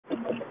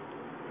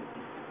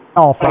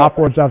sell for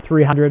upwards of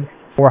 $300,000,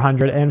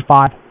 $400,000, and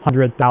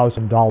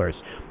 $500,000.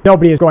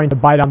 Nobody is going to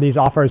bite on these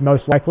offers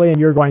most likely, and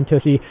you're going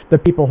to see the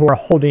people who are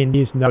holding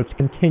these notes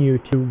continue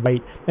to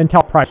wait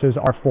until prices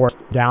are forced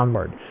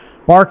downward.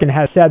 Barkin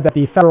has said that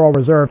the Federal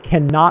Reserve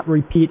cannot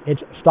repeat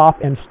its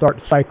stop-and-start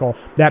cycle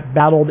that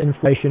battled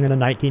inflation in the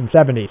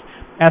 1970s.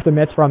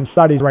 Estimates from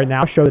studies right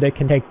now show that it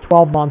can take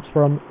 12 months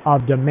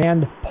of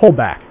demand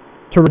pullback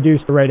to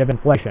reduce the rate of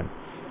inflation.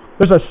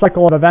 There's a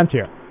cycle of events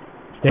here.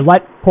 They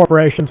let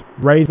corporations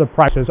raise the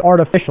prices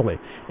artificially.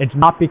 It's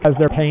not because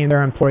they're paying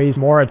their employees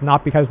more. It's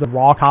not because the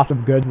raw cost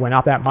of goods went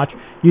up that much.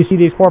 You see,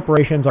 these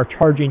corporations are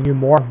charging you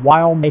more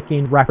while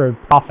making record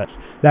profits.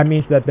 That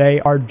means that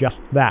they are just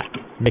that,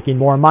 making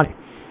more money.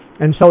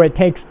 And so it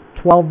takes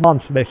 12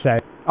 months, they say,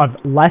 of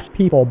less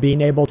people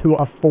being able to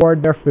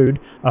afford their food,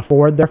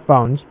 afford their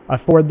phones,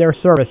 afford their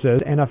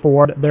services, and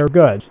afford their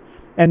goods.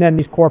 And then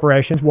these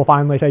corporations will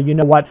finally say, you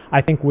know what,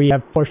 I think we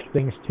have pushed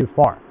things too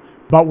far.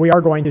 But we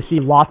are going to see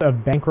lots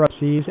of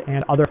bankruptcies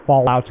and other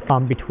fallouts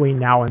come between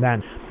now and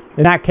then.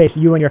 In that case,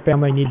 you and your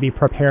family need to be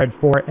prepared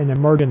for an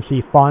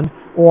emergency fund,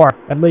 or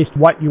at least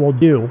what you will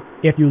do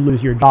if you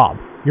lose your job,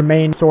 your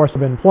main source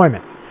of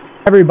employment.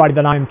 Everybody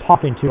that I'm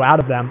talking to, out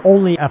of them,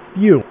 only a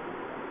few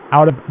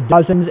out of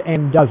dozens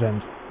and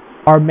dozens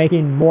are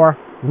making more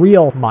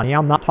real money.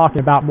 I'm not talking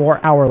about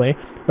more hourly,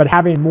 but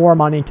having more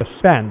money to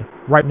spend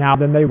right now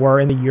than they were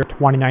in the year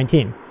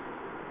 2019.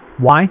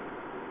 Why?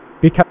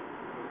 Because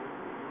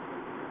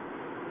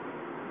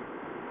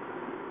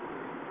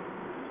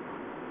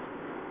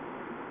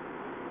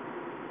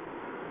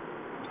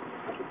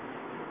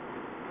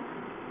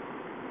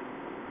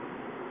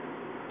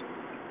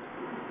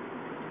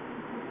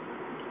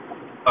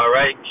all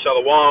right,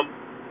 Shalom.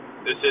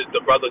 This is the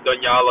brother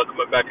Danyala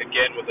coming back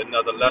again with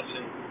another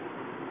lesson.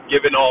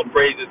 Giving all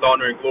praises,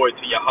 honor, and glory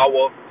to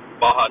Yahweh,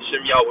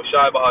 Bahashim Yahweh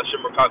Shai,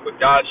 Bahashim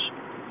Rakakwadash.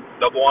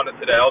 Double honor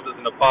to the elders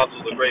and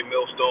apostles, the great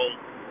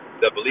millstone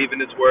that believe in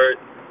His word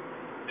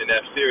and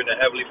that fear in the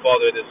Heavenly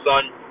Father and His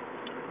Son.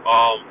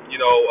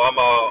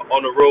 I'm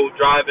on the road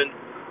driving,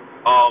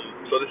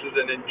 so this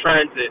isn't in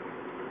transit,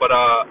 but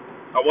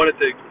I wanted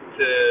to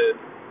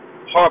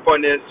harp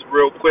on this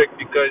real quick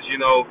because,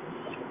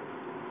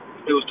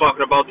 it was talking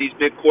about these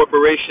big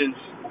corporations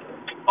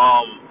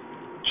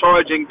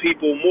charging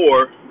people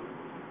more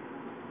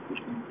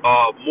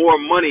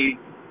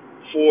money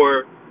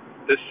for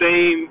the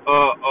same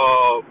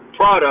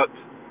product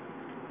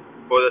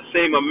or the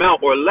same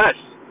amount or less,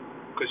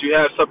 because you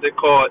have something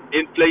called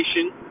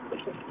inflation,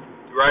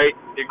 right?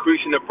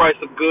 Increasing the price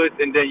of goods,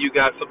 and then you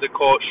got something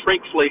called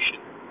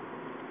shrinkflation,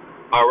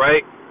 all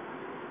right?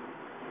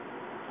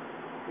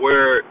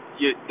 Where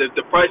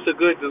the price of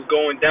goods is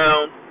going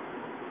down,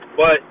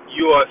 but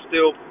you are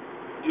still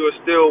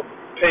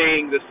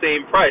paying the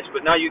same price.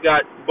 But now you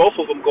got both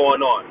of them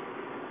going on.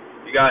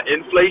 You got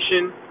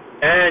inflation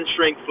and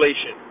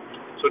shrinkflation.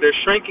 So they're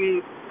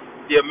shrinking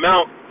the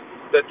amount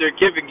that they're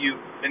giving you,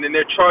 and then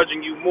they're charging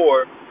you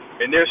more,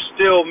 and they're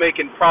still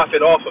making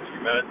profit off of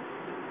you, man.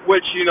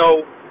 Which,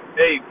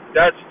 hey,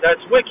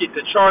 that's wicked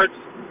to charge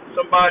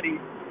somebody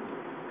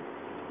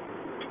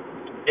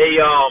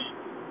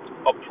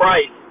a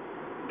price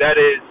that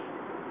is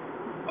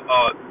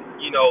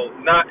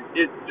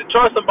to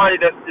charge somebody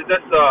that's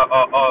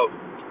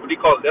what do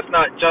you call it? That's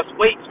not just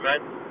weights,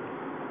 man.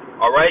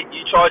 All right,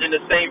 you charging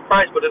the same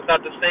price, but it's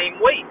not the same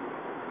weight.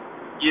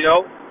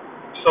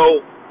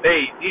 So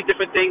hey, these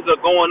different things are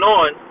going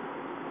on,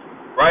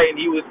 right? And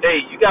you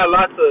got a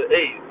lot of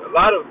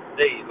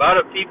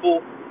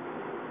people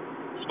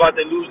is about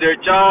to lose their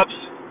jobs.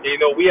 And,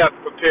 we have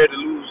to prepare to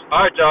lose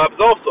our jobs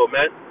also,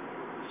 man.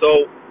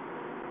 So,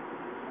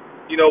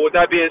 with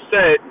that being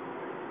said,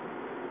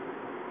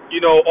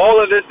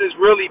 all of this is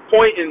really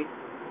pointing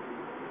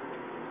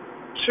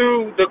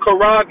to the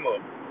charagma,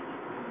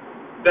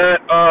 that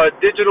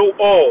digital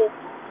oil,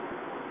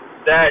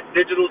 that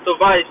digital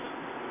device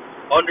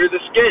under the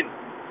skin.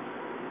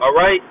 All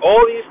right?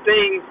 All these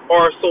things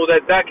are so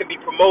that can be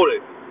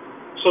promoted.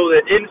 So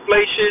that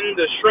inflation,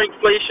 the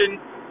shrinkflation,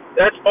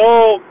 that's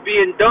all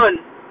being done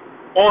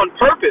on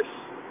purpose.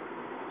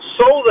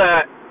 So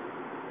that,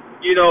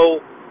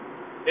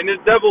 and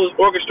this devil is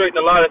orchestrating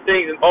a lot of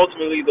things, and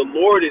ultimately the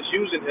Lord is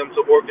using him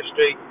to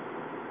orchestrate,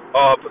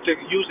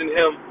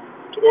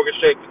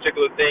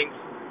 particular things,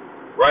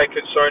 right,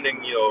 concerning,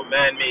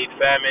 man-made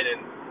famine and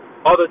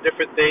other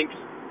different things,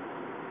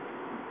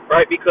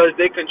 right, because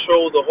they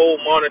control the whole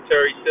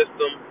monetary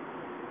system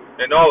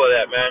and all of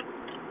that, man.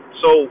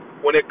 So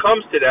when it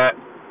comes to that,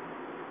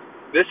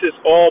 this is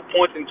all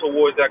pointing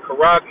towards that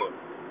charagma,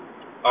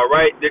 all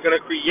right? They're going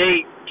to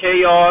create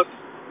chaos,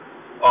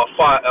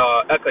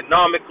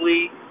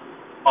 economically,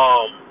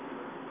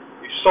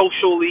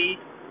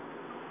 socially,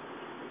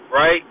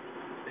 right?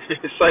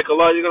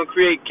 Psychologically, they're going to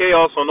create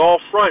chaos on all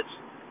fronts,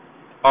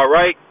 all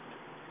right?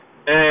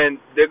 And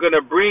they're going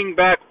to bring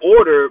back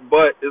order,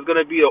 but it's going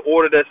to be an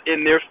order that's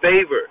in their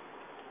favor,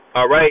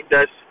 all right?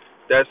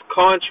 That's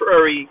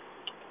contrary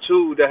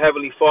to the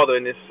Heavenly Father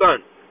and His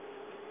Son,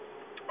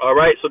 all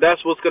right? So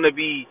that's what's going to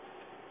be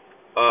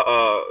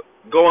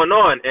going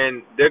on,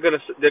 and they're gonna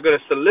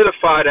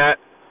solidify that,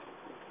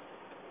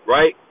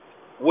 right,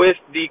 with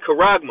the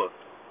charagma,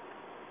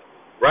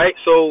 right?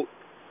 So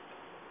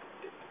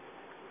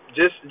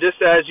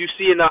just as you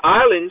see in the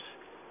islands,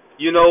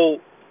 you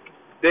know,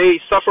 they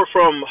suffer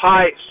from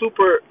high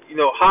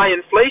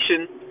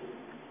inflation.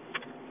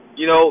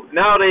 You know,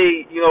 now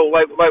they, you know,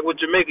 like with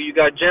Jamaica, you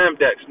got jam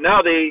decks.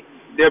 Now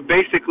they're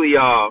basically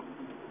now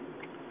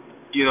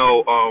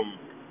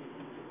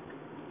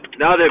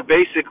they're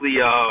basically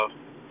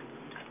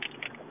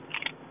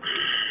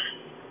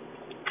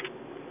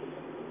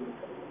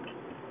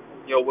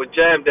with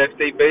jam decks,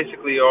 they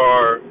basically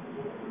are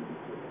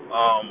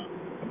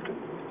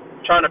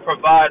trying to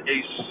provide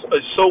a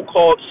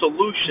so-called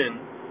solution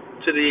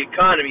to the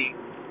economy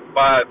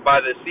by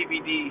the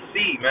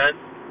CBDC, man,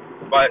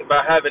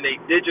 by having a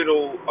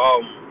digital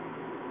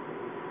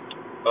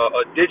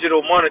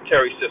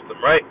monetary system,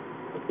 right?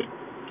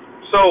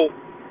 So,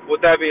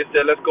 with that being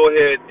said, let's go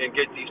ahead and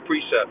get these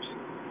precepts,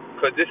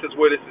 because this is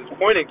where this is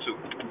pointing to.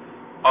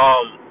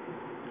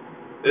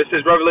 This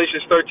is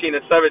Revelations 13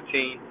 and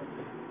 17.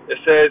 It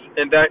says,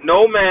 "And that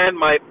no man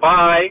might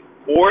buy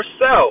or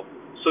sell."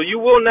 So you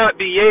will not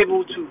be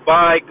able to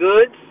buy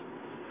goods.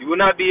 You will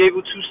not be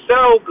able to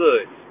sell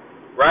goods,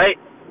 right?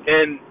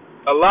 And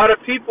a lot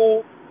of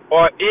people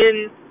are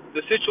in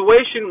the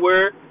situation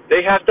where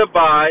they have to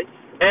buy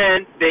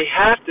and they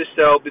have to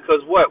sell,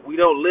 because what? We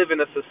don't live in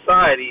a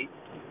society,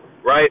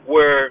 right,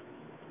 where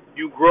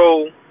you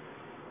grow,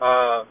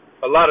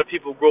 a lot of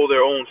people grow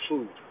their own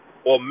food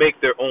or make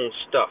their own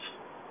stuff,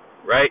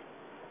 right?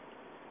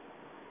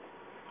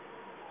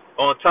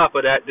 On top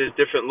of that, there's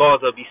different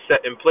laws that be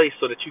set in place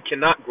so that you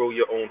cannot grow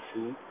your own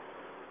food.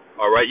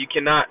 All right, you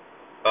cannot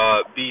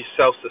be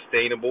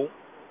self-sustainable,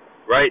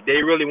 right?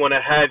 They really want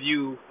to have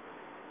you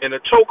in a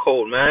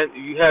chokehold, man.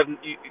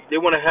 They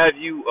want to have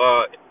you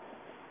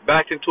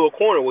backed into a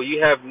corner where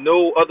you have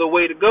no other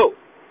way to go.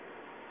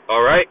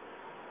 All right,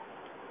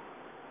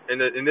 and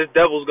this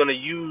devil's going to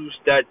use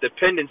that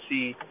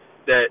dependency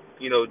that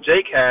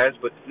Jake has,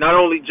 but not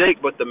only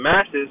Jake, but the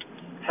masses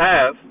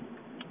have.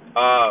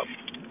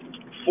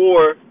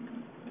 For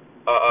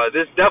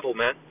this devil,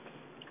 man,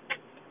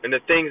 and the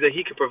things that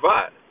he could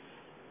provide.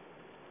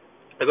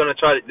 They're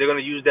gonna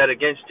use that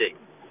against Jake.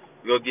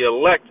 The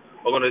elect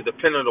are gonna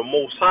depend on the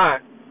Most High,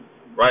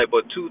 right?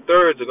 But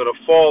 2/3 are gonna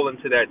fall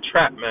into that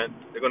trap, man.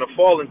 They're gonna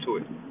fall into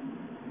it.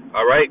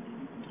 All right.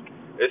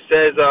 It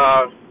says,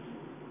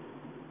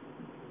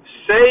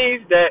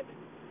 save that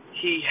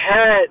he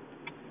had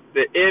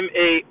the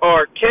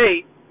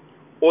MARK,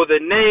 or the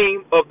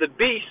name of the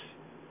beast,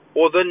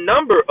 or the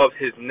number of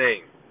his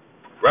name.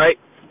 Right?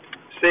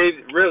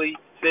 Save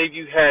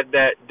you had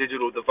that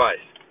digital device.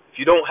 If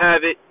you don't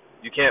have it,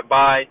 you can't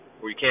buy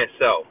or you can't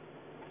sell.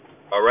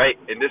 All right?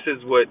 And this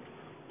is what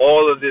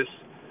all of this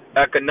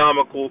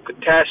economical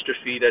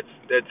catastrophe that's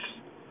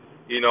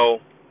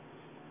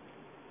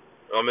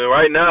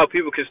right now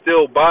people can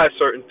still buy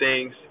certain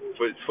things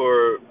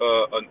for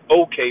an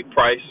okay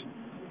price,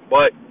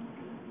 but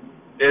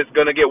it's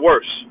going to get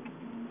worse.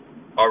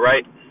 All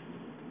right?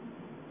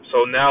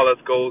 So now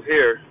let's go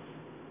here.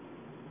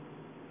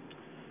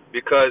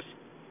 Because,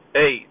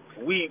 hey,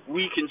 we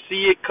can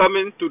see it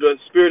coming through the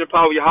spirit and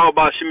power of Yahweh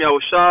Ba'ashem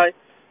Yahushai.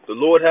 The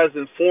Lord has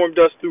informed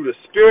us through the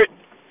Spirit.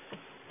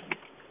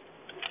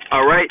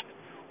 All right,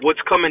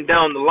 what's coming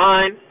down the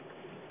line?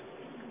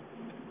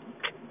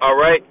 All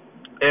right,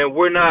 and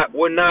we're not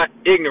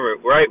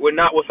ignorant, right? We're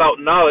not without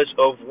knowledge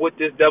of what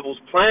this devil's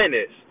plan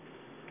is.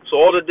 So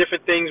all the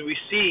different things we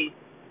see,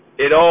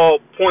 it all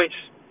points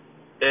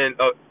and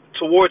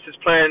towards his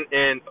plan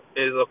and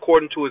is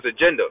according to his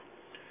agenda.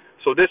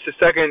 So this is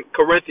 2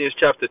 Corinthians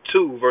chapter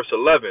 2, verse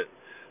 11.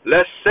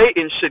 Lest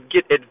Satan should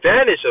get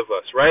advantage of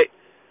us, right?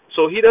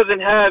 So he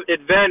doesn't have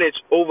advantage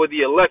over the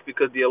elect,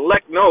 because the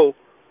elect know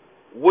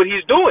what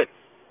he's doing.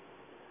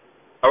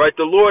 All right,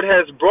 the Lord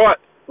has brought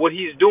what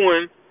he's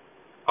doing,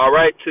 all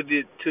right,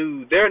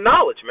 to their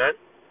knowledge, man.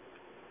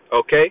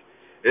 Okay?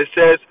 It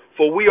says,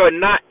 for we are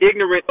not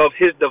ignorant of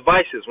his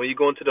devices. When you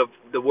go into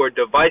the word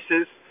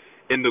devices,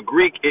 in the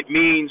Greek, it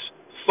means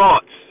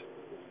thoughts,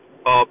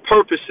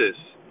 purposes,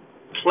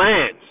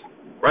 plans,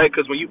 right?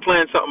 Because when you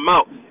plan something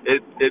out,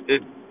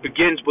 it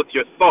begins with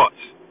your thoughts,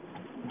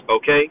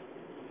 okay?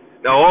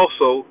 Now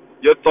also,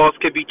 your thoughts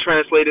can be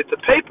translated to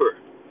paper.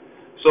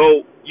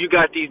 So you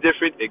got these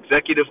different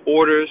executive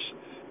orders,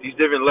 these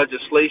different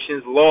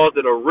legislations, laws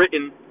that are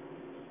written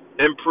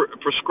and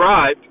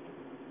prescribed,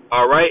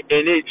 all right?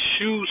 And it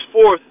shews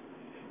forth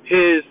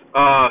his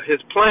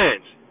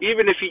plans.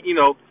 Even if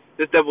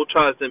this devil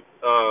tries to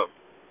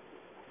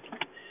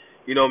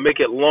make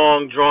it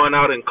long, drawn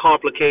out, and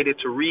complicated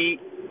to read,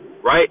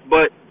 right?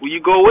 But when you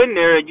go in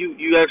there and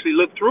you actually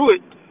look through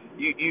it,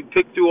 you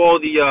pick through all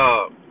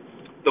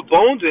the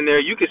bones in there,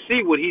 you can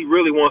see what he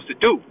really wants to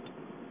do,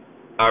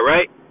 all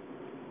right?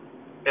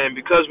 And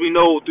because we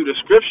know through the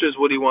scriptures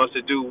what he wants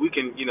to do, we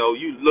can, you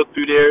look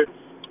through there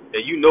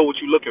and you know what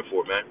you're looking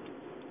for, man,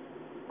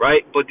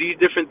 right? But these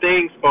different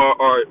things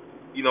are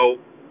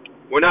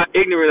we're not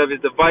ignorant of his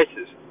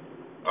devices,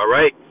 all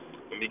right?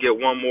 me get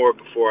one more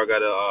before I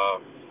gotta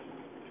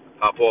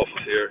hop off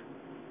of here.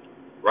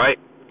 Right?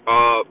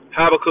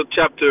 Habakkuk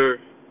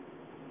chapter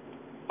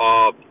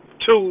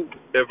 2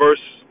 and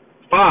verse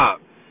 5.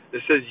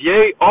 It says,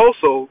 yea,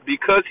 also,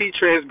 because he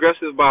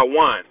transgresses by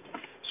wine.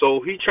 So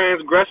he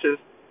transgresses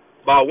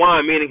by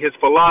wine, meaning his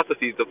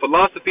philosophies. The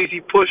philosophies he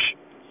pushed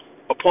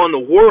upon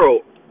the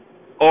world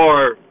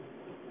are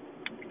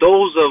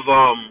those of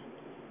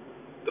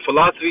the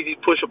philosophies he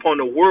pushed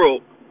upon the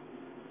world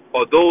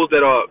are those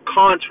that are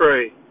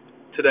contrary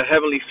to the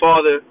Heavenly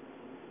Father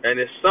and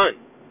His Son.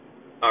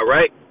 All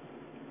right?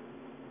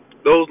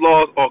 Those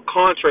laws are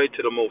contrary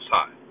to the Most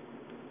High.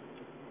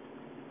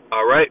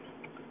 All right?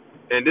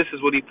 And this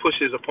is what he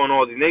pushes upon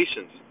all the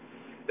nations.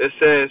 It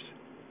says,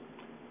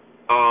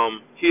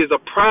 he is a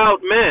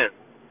proud man,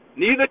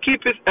 neither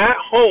keepeth at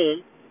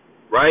home,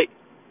 right?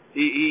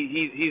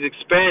 He's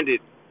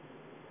expanded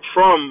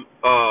from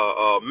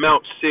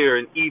Mount Seir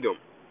in Edom,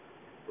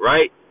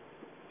 right?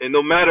 And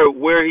no matter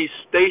where he's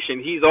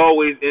stationed, he's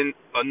always in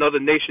another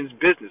nation's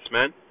business,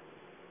 man,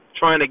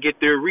 trying to get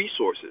their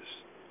resources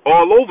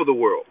all over the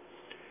world,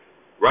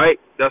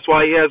 right? That's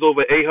why he has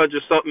over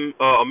 800-something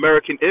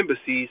American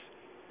embassies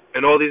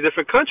in all these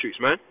different countries,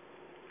 man,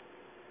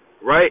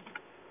 right?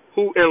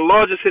 Who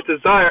enlarges his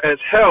desire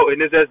as hell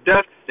and is as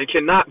death and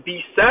cannot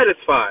be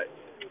satisfied.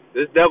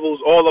 This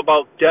devil's all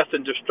about death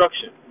and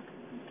destruction,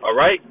 all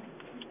right?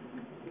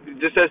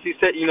 Just as he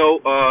said,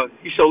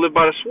 he shall live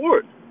by the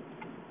sword.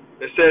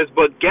 It says,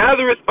 but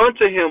gathereth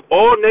unto him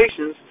all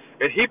nations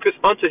and heapeth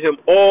unto him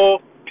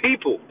all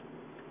people,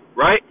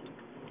 right?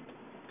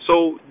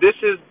 So this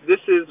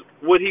is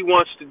what he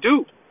wants to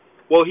do.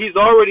 Well, he's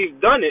already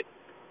done it,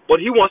 but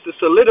he wants to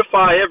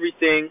solidify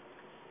everything,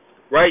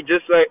 right?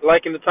 Just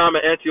like in the time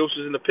of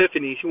Antiochus and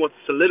Epiphanes, he wants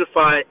to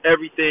solidify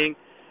everything,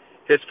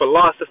 his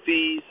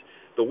philosophies,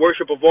 the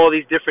worship of all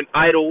these different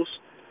idols,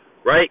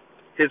 right?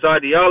 His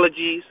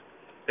ideologies,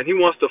 and he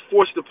wants to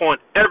force it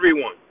upon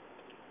everyone,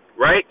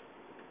 right?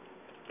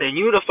 And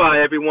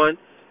unify everyone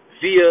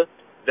via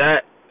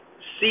that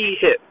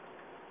C-hip,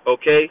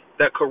 okay?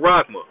 That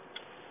charagma,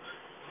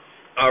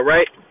 all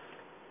right?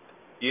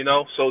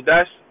 So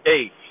that's,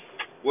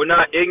 we're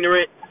not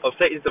ignorant of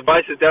Satan's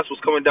devices. That's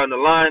what's coming down the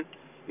line.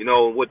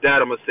 With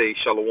that, I'm going to say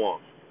shalom.